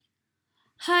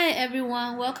Hi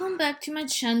everyone, welcome back to my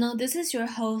channel. This is your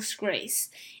host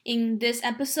Grace. In this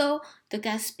episode, the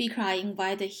guest speaker I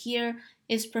invited here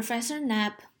is Professor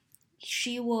Knapp.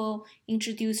 She will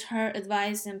introduce her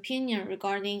advice and opinion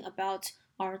regarding about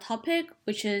our topic,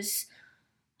 which is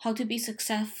how to be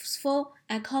successful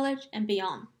at college and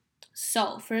beyond.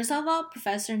 So, first of all,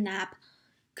 Professor Knapp,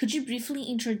 could you briefly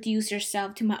introduce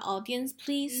yourself to my audience,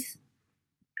 please?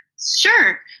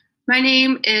 Sure. My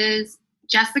name is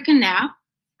Jessica Knapp.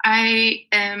 I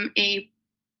am a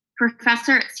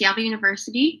professor at Seattle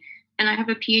University, and I have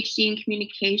a PhD in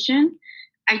communication.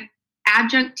 I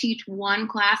adjunct teach one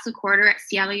class a quarter at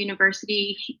Seattle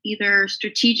University, either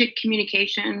strategic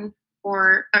communication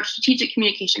or strategic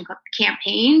communication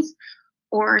campaigns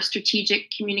or strategic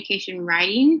communication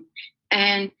writing.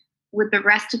 And with the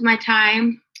rest of my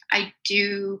time, I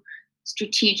do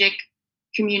strategic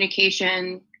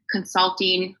communication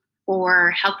consulting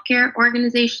for healthcare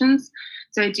organizations.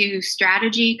 So I do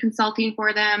strategy consulting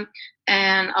for them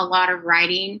and a lot of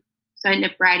writing. So I end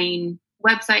up writing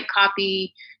website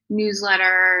copy,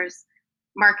 newsletters,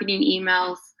 marketing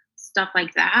emails, stuff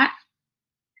like that.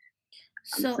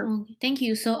 Thank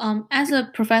you. As a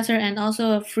professor and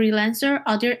also a freelancer,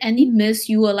 are there any myths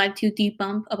you would like to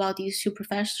debunk about these two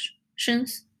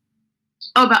professions?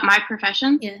 Oh, about my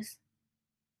profession? Yes.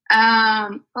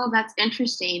 Oh, that's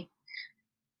interesting.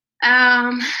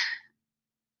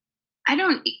 I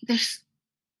don't.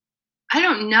 I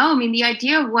don't know. I mean, the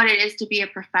idea of what it is to be a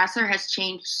professor has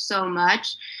changed so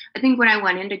much. I think when I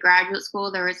went into graduate school,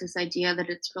 there was this idea that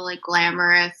it's really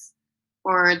glamorous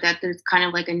or that there's kind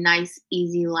of like a nice,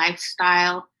 easy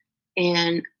lifestyle.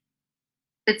 And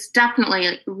it's definitely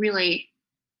like really,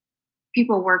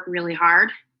 people work really hard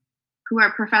who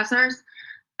are professors.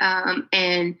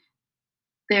 And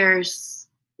there's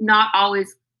not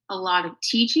always a lot of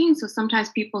teaching. So sometimes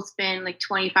people spend like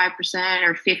 25%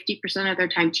 or 50% of their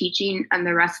time teaching and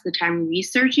the rest of the time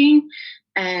researching.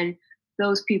 And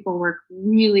those people work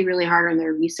really, really hard on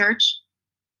their research.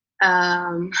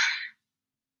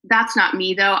 That's not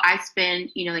me though. I spend,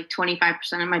 like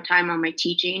 25% of my time on my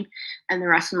teaching and the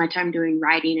rest of my time doing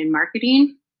writing and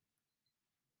marketing.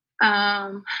 So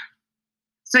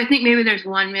I think maybe there's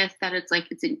one myth that it's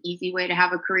an easy way to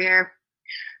have a career.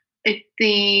 I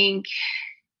think,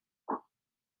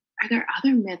 are there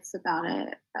other myths about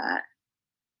it?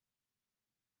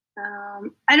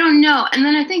 I don't know. And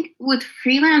then I think with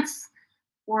freelance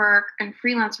work and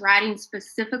freelance writing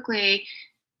specifically,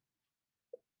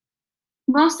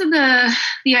 most of the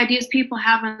ideas people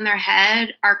have in their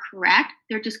head are correct.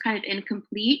 They're just kind of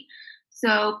incomplete.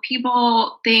 So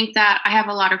people think that I have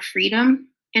a lot of freedom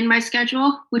in my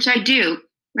schedule, which I do,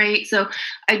 right? So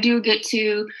I do get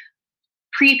to,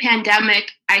 pre-pandemic,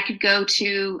 I could go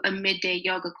to a midday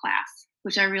yoga class,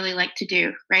 which I really like to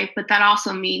do, right? But that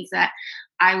also means that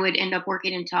I would end up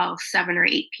working until 7 or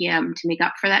 8 p.m. to make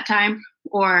up for that time.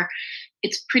 Or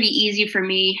it's pretty easy for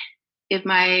me if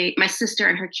my sister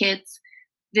and her kids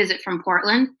visit from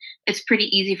Portland. It's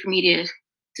pretty easy for me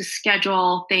to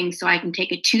schedule things so I can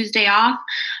take a Tuesday off,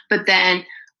 but then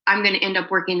I'm going to end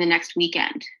up working the next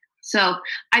weekend. So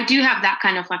I do have that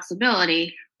kind of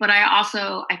flexibility, but I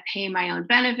pay my own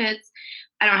benefits.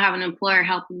 I don't have an employer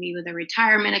helping me with a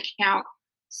retirement account.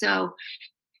 So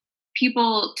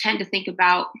people tend to think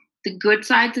about the good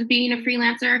sides of being a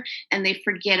freelancer and they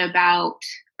forget about,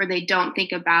 or they don't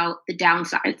think about the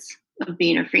downsides of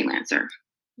being a freelancer.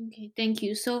 Okay, thank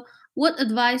you. So, what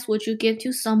advice would you give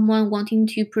to someone wanting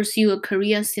to pursue a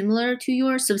career similar to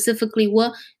yours, specifically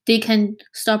what they can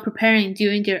start preparing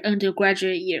during their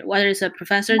undergraduate year, whether it's a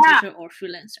professor, teacher, or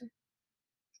freelancer?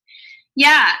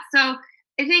 Yeah, so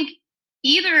I think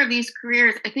either of these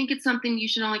careers, I think it's something you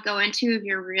should only go into if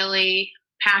you're really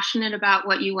passionate about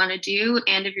what you want to do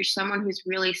and if you're someone who's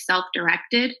really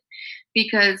self-directed,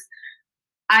 because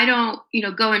I don't,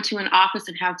 go into an office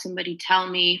and have somebody tell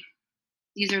me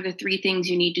these are the 3 things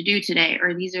you need to do today,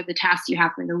 or these are the tasks you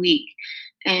have for the week.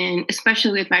 And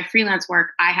especially with my freelance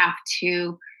work, I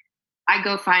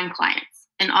go find clients,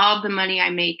 and all of the money I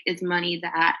make is money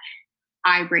that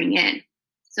I bring in.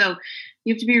 So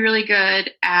you have to be really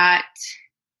good at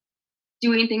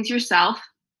doing things yourself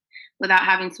without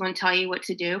having someone tell you what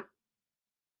to do.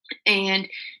 And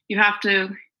you have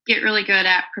to get really good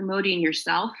at promoting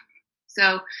yourself.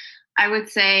 So I would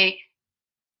say,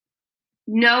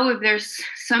 know if there's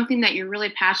something that you're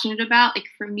really passionate about. Like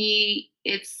for me,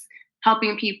 it's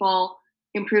helping people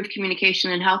improve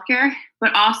communication in healthcare.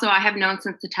 But also, I have known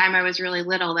since the time I was really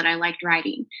little that I liked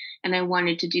writing and I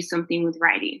wanted to do something with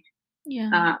writing.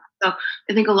 Yeah. So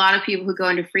I think a lot of people who go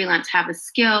into freelance have a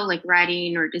skill like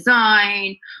writing or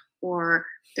design, or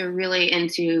they're really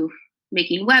into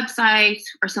making websites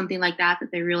or something like that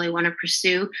they really want to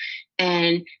pursue.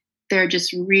 And they're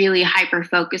just really hyper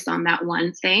focused on that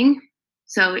one thing.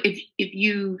 So if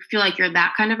you feel like you're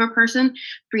that kind of a person,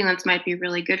 freelance might be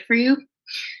really good for you.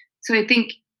 So I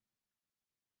think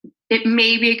it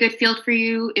may be a good field for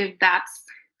you if that's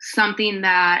something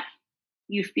that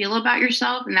you feel about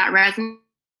yourself and that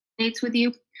resonates with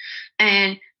you.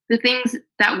 And the things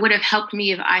that would have helped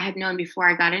me if I had known before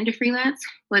I got into freelance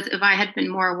was if I had been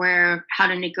more aware of how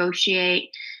to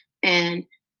negotiate and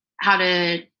how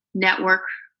to network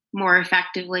more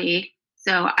effectively.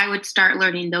 So I would start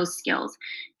learning those skills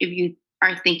if you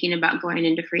are thinking about going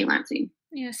into freelancing.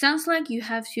 Yeah, sounds like you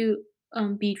have to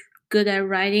be good at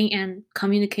writing and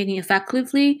communicating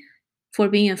effectively for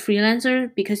being a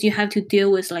freelancer because you have to deal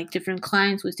with like different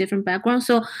clients with different backgrounds.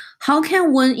 So how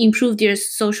can one improve their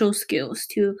social skills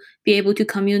to be able to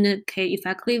communicate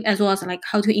effectively as well as like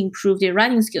how to improve their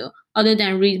writing skill other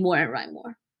than read more and write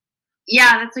more?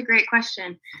 Yeah, that's a great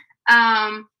question.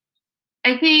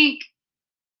 I think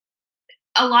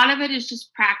a lot of it is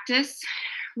just practice,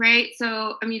 right?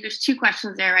 So, I mean, there's two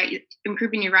questions there, right?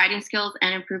 Improving your writing skills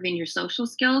and improving your social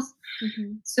skills.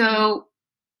 Mm-hmm. So,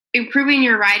 improving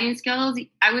your writing skills,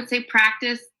 I would say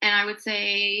practice, and I would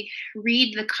say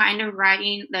read the kind of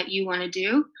writing that you want to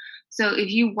do. So, if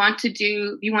you want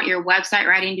your website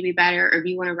writing to be better, or if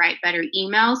you want to write better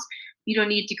emails, you don't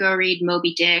need to go read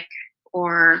Moby Dick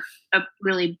or a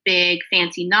really big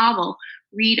fancy novel.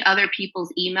 Read other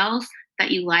people's emails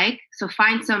that you like. So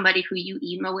find somebody who you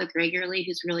email with regularly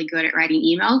who's really good at writing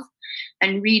emails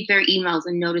and read their emails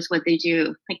and notice what they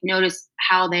do. Like notice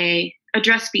how they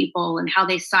address people and how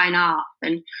they sign off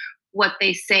and what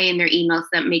they say in their emails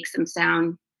that makes them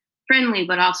sound friendly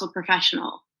but also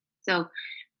professional. So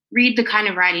read the kind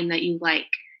of writing that you like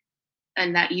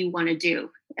and that you want to do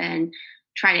and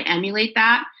try to emulate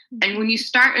that. And when you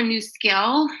start a new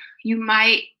skill, you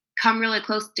might come really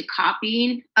close to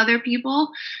copying other people.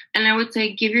 And I would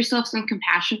say give yourself some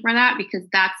compassion for that because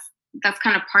that's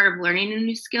kind of part of learning a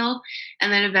new skill.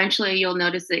 And then eventually you'll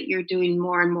notice that you're doing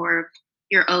more and more of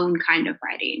your own kind of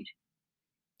writing.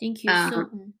 Thank you.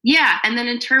 Yeah. And then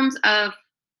in terms of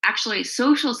actually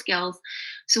social skills,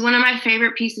 so one of my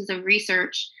favorite pieces of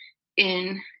research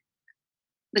in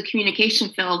the communication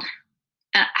field,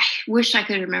 I wish I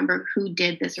could remember who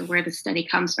did this or where the study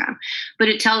comes from, but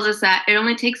it tells us that it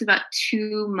only takes about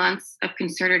 2 months of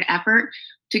concerted effort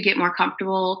to get more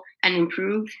comfortable and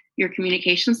improve your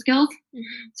communication skills. Mm-hmm.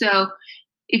 So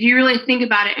if you really think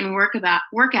about it and work at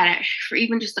it for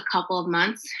even just a couple of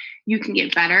months, you can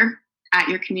get better at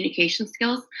your communication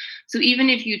skills. So even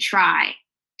if you try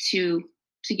to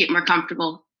get more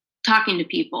comfortable talking to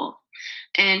people,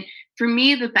 and for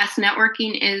me, the best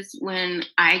networking is when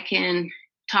I can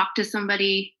talk to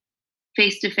somebody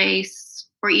face to face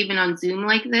or even on Zoom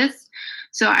like this.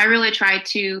 So I really try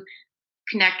to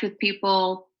connect with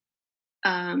people.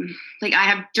 Like I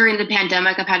have during the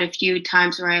pandemic, I've had a few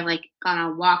times where I like gone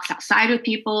on walks outside with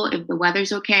people if the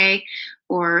weather's okay,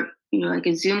 or like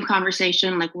a Zoom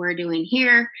conversation like we're doing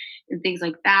here and things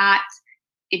like that.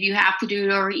 If you have to do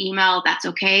it over email, that's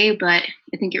okay. But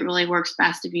I think it really works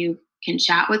best if you can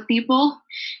chat with people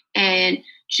and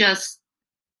just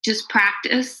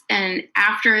practice. And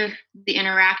after the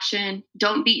interaction,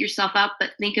 don't beat yourself up,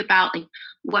 but think about like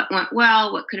what went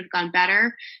well, what could have gone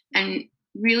better, and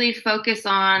really focus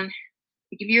on,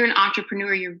 like, if you're an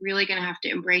entrepreneur, you're really going to have to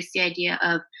embrace the idea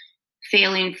of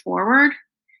failing forward,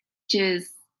 which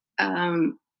is,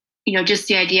 just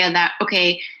the idea that,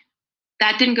 okay,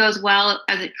 that didn't go as well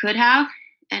as it could have.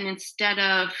 And instead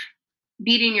of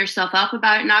beating yourself up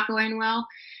about it not going well,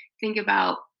 think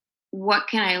about what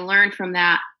can I learn from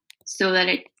that so that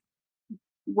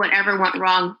whatever went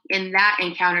wrong in that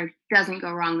encounter doesn't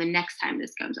go wrong the next time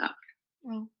this comes up.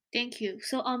 Well, thank you.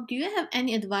 So, do you have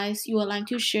any advice you would like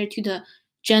to share to the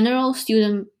general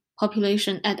student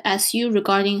population at SU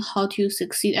regarding how to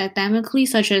succeed academically,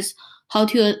 such as how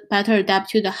to better adapt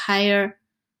to the higher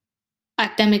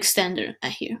academic standard? I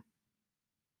hear.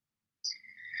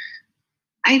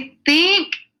 I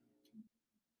think,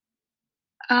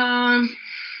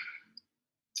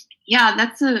 yeah,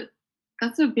 that's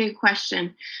a big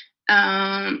question.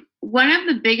 One of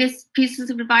the biggest pieces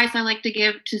of advice I like to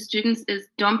give to students is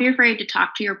don't be afraid to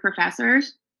talk to your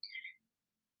professors,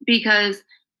 because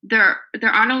there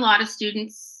aren't a lot of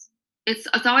students. It's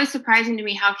always surprising to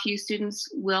me how few students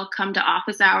will come to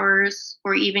office hours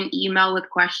or even email with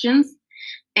questions.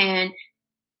 And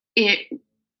it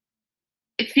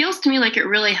feels to me like it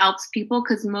really helps people,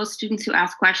 because most students who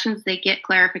ask questions, they get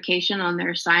clarification on their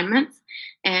assignments.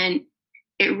 And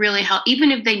it really helps,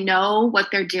 even if they know what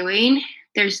they're doing,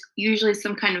 there's usually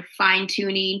some kind of fine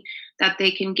tuning that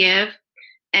they can give.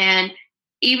 And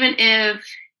even if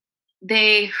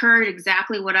they heard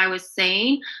exactly what I was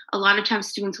saying, a lot of times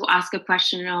students will ask a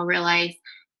question and I'll realize,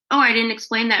 oh, I didn't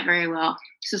explain that very well.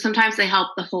 So sometimes they help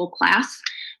the whole class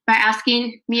by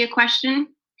asking me a question.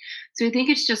 So I think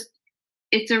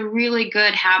it's a really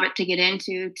good habit to get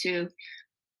into, to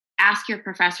ask your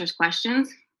professors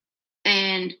questions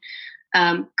and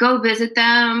go visit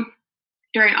them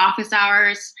during office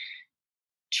hours.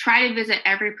 Try to visit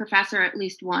every professor at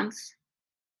least once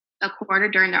a quarter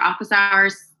during their office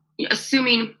hours,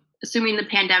 assuming the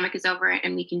pandemic is over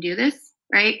and we can do this,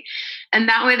 right? And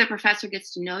that way the professor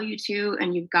gets to know you too,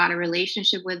 and you've got a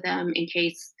relationship with them in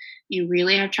case you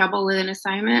really have trouble with an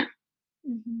assignment.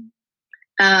 Mm-hmm.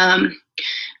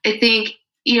 I think,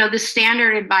 the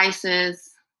standard advice is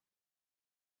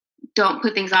don't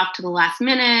put things off to the last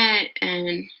minute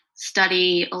and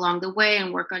study along the way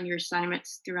and work on your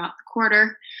assignments throughout the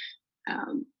quarter.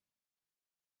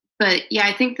 But yeah,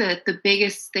 I think that the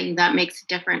biggest thing that makes a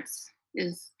difference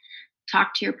is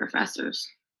talk to your professors.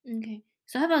 Okay.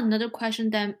 So I have another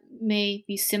question that may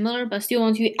be similar, but still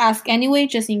want to ask anyway,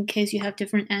 just in case you have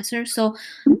different answers. So,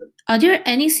 are there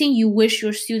anything you wish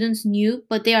your students knew,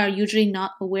 but they are usually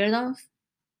not aware of?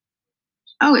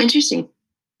 Oh, interesting.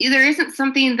 There isn't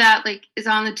something that like is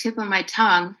on the tip of my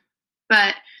tongue,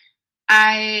 but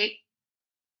I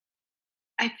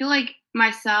I feel like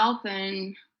myself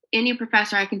and any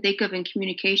professor I can think of in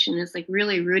communication is like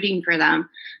really rooting for them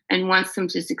and wants them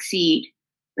to succeed,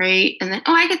 right? And then,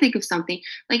 oh, I can think of something.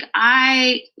 Like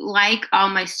I like all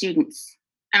my students,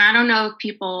 and I don't know if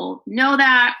people know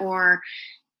that or,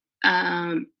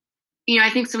 um, I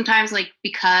think sometimes like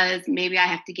because maybe I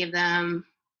have to give them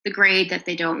the grade that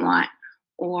they don't want,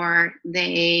 or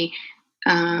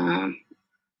um,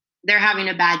 they're having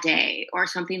a bad day or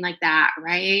something like that,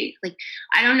 right? Like,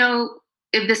 I don't know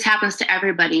if this happens to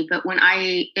everybody, but when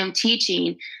I am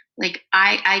teaching, like,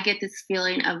 I get this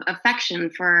feeling of affection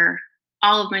for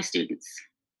all of my students.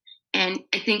 And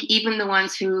I think even the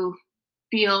ones who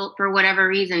feel, for whatever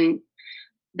reason,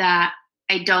 that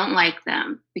I don't like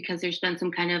them because there's been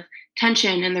some kind of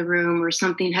tension in the room or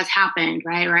something has happened,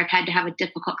 right? Or I've had to have a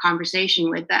difficult conversation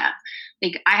with them.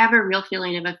 Like, I have a real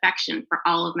feeling of affection for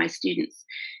all of my students,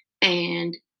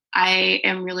 and I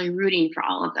am really rooting for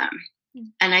all of them.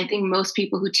 And I think most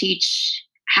people who teach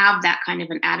have that kind of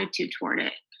an attitude toward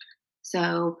it.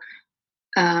 So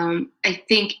I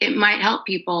think it might help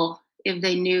people if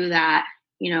they knew that,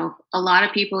 a lot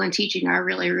of people in teaching are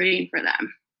really rooting for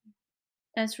them.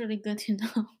 That's really good to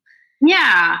know.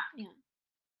 Yeah. Yeah.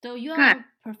 So you are Good. a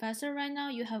professor right now.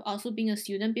 You have also been a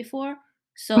student before.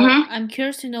 So Mm-hmm. I'm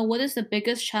curious to know, what is the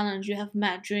biggest challenge you have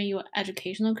met during your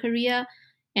educational career,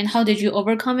 and how did you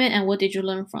overcome it, and what did you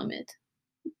learn from it?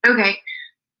 Okay.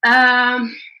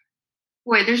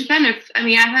 Boy, I've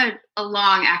had a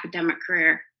long academic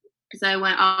career because I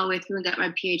went all the way through and got my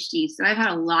PhD. So I've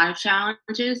had a lot of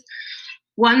challenges.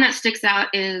 One that sticks out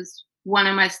is one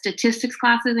of my statistics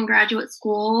classes in graduate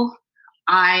school.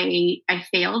 I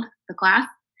failed the class,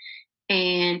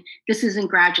 and this is in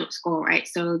graduate school, right?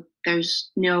 So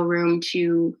there's no room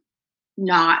to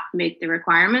not make the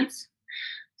requirements.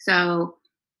 So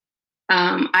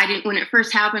I didn't, when it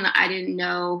first happened, I didn't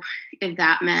know if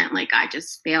that meant like I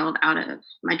just failed out of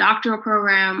my doctoral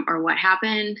program or what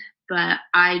happened, but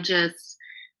I just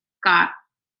got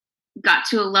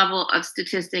to a level of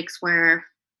statistics where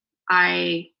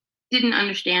I didn't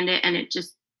understand it and it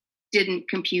just didn't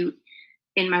compute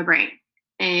in my brain.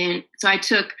 And so I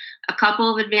took a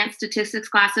couple of advanced statistics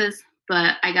classes,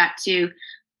 but I got to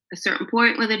a certain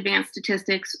point with advanced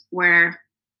statistics where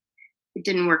it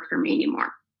didn't work for me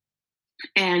anymore.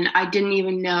 And I didn't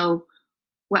even know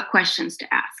what questions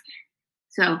to ask.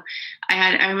 So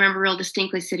I remember real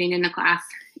distinctly sitting in the class,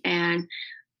 and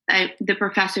the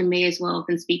professor may as well have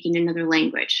been speaking another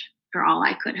language for all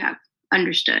I could have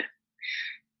understood.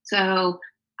 So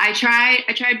I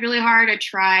tried really hard. I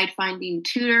tried finding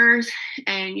tutors,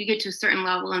 and you get to a certain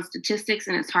level in statistics,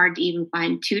 and it's hard to even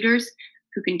find tutors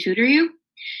who can tutor you.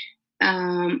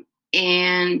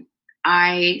 And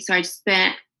I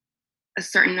spent a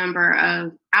certain number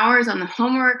of hours on the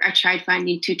homework. I tried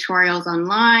finding tutorials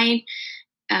online.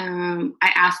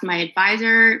 I asked my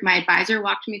advisor. My advisor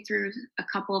walked me through a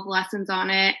couple of lessons on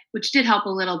it, which did help a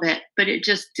little bit, but it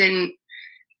just didn't.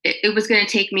 It was going to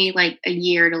take me like a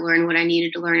year to learn what I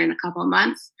needed to learn in a couple of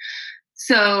months.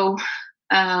 So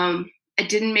I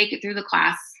didn't make it through the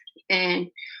class. And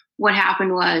what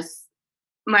happened was,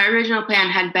 my original plan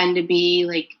had been to be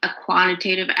like a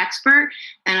quantitative expert,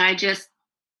 and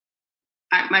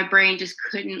my brain just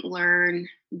couldn't learn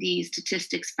the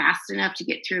statistics fast enough to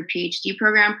get through a PhD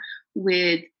program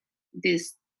with the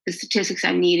statistics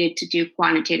I needed to do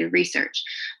quantitative research.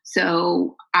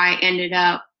 So I ended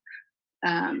up,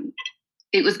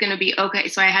 it was going to be okay.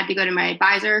 So I had to go to my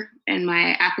advisor and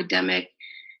my academic.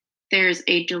 There's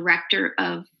a director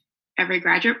of every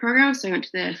graduate program. So I went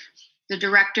to the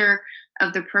director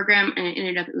of the program, and it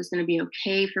ended up it was going to be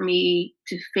okay for me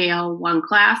to fail one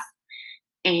class.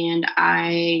 And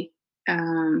I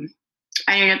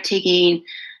ended up taking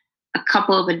a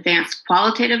couple of advanced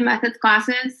qualitative methods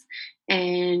classes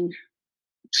and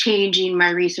changing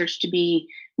my research to be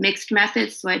mixed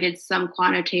methods. So I did some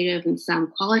quantitative and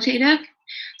some qualitative.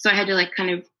 So I had to like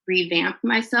kind of revamp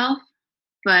myself.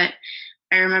 But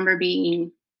I remember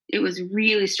it was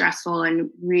really stressful and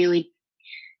really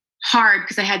hard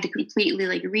because I had to completely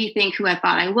like rethink who I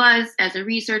thought I was as a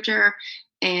researcher.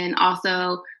 And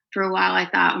also for a while I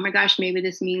thought, oh my gosh, maybe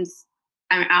this means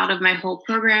I'm out of my whole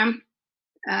program.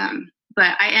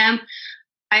 But I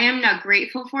am now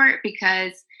grateful for it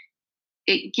because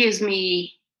it gives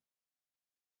me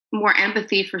more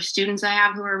empathy for students I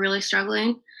have who are really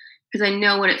struggling, because I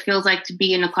know what it feels like to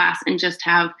be in a class and just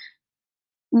have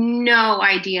no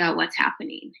idea what's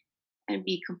happening and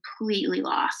be completely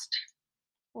lost.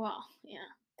 Wow, yeah.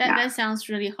 That sounds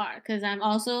really hard because I'm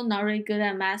also not really good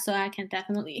at math, so I can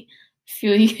definitely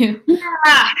feel you.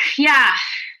 Yeah.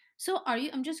 So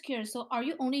I'm just curious, so are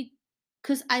you only,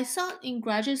 because I saw in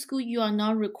graduate school you are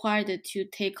not required to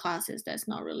take classes that's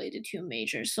not related to your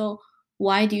major. So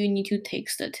why do you need to take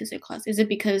statistics class? Is it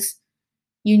because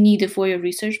you need it for your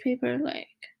research paper?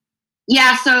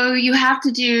 Yeah, so you have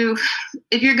to do,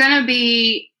 if you're going to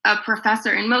be a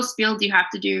professor in most fields, you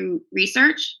have to do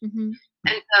research. Mm-hmm.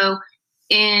 And so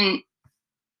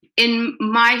in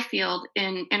my field,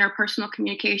 in interpersonal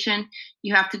communication,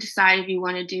 you have to decide if you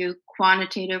want to do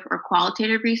quantitative or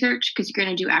qualitative research, because you're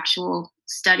going to do actual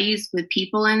studies with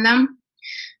people in them.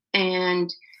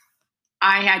 And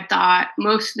I had thought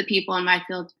most of the people in my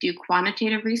field do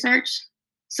quantitative research.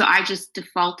 So I just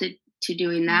defaulted to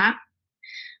doing that.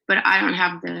 But I don't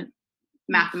have the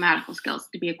mathematical skills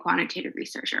to be a quantitative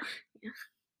researcher.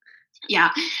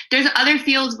 Yeah. There's other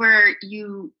fields where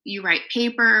you write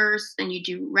papers and you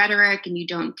do rhetoric and you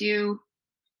don't do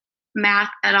math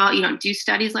at all. You don't do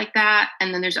studies like that.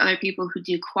 And then there's other people who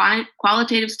do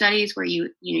qualitative studies where you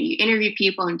interview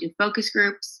people and do focus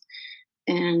groups.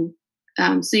 And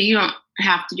so you don't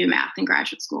have to do math in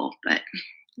graduate school, but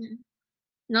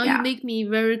now you make me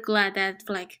very glad that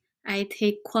I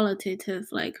take qualitative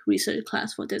research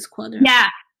class for this quarter.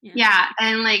 Yeah.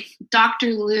 And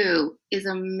Dr. Liu is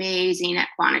amazing at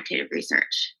quantitative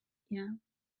research. Yeah.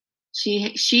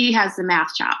 She has the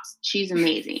math chops. She's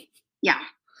amazing. Yeah.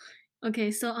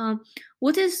 Okay, so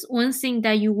what is one thing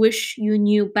that you wish you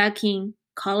knew back in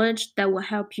college that will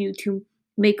help you to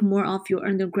make more of your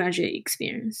undergraduate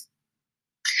experience?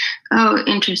 Oh,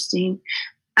 interesting.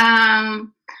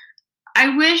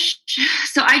 I wish,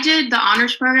 so I did the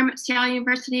honors program at Seattle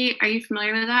University. Are you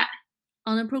familiar with that?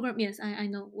 Honor program? Yes, I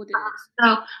know what it is.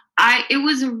 So it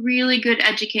was a really good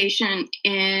education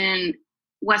in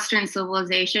Western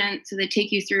civilization. So they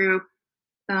take you through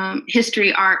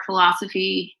history, art,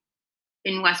 philosophy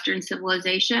in Western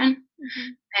civilization.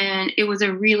 Mm-hmm. And it was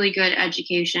a really good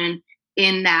education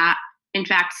in that. In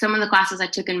fact, some of the classes I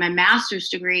took in my master's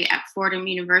degree at Fordham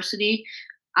University,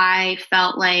 I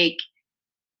felt like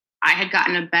I had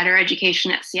gotten a better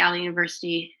education at Seattle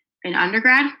University in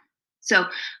undergrad. So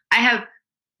I have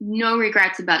no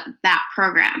regrets about that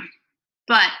program.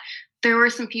 But there were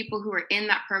some people who were in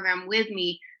that program with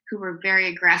me who were very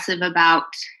aggressive about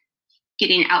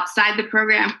getting outside the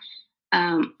program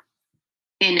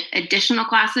in additional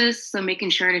classes. So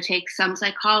making sure to take some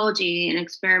psychology and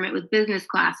experiment with business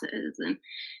classes. And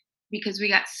because we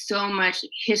got so much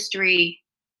history,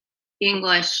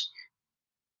 English,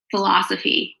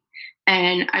 philosophy.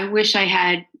 And I wish I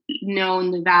had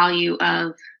known the value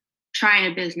of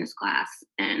trying a business class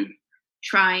and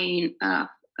trying a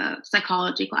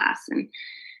psychology class, and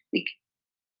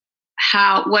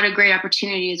what a great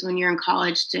opportunity is when you're in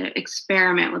college to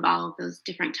experiment with all of those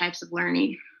different types of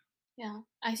learning. Yeah,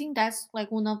 I think that's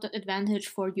one of the advantage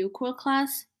for UCORE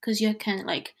class, because you can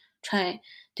try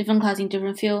different class in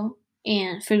different field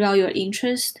and figure out your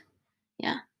interest.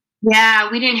 Yeah. Yeah,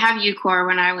 we didn't have UCORE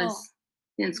when I was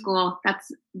in school.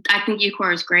 I think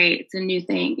UCORE is great. It's a new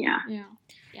thing. Yeah.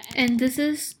 And this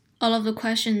is all of the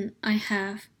questions I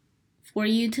have for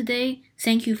you today.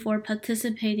 Thank you for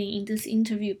participating in this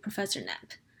interview, Professor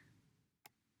Knapp.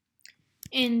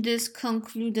 And this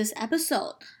concludes this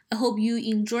episode. I hope you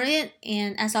enjoy it.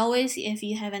 And as always, if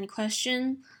you have any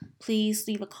question, please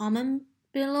leave a comment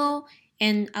below.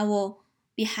 and I will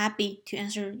be happy to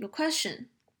answer your question.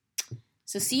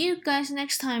 So see you guys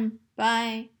next time.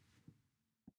 Bye.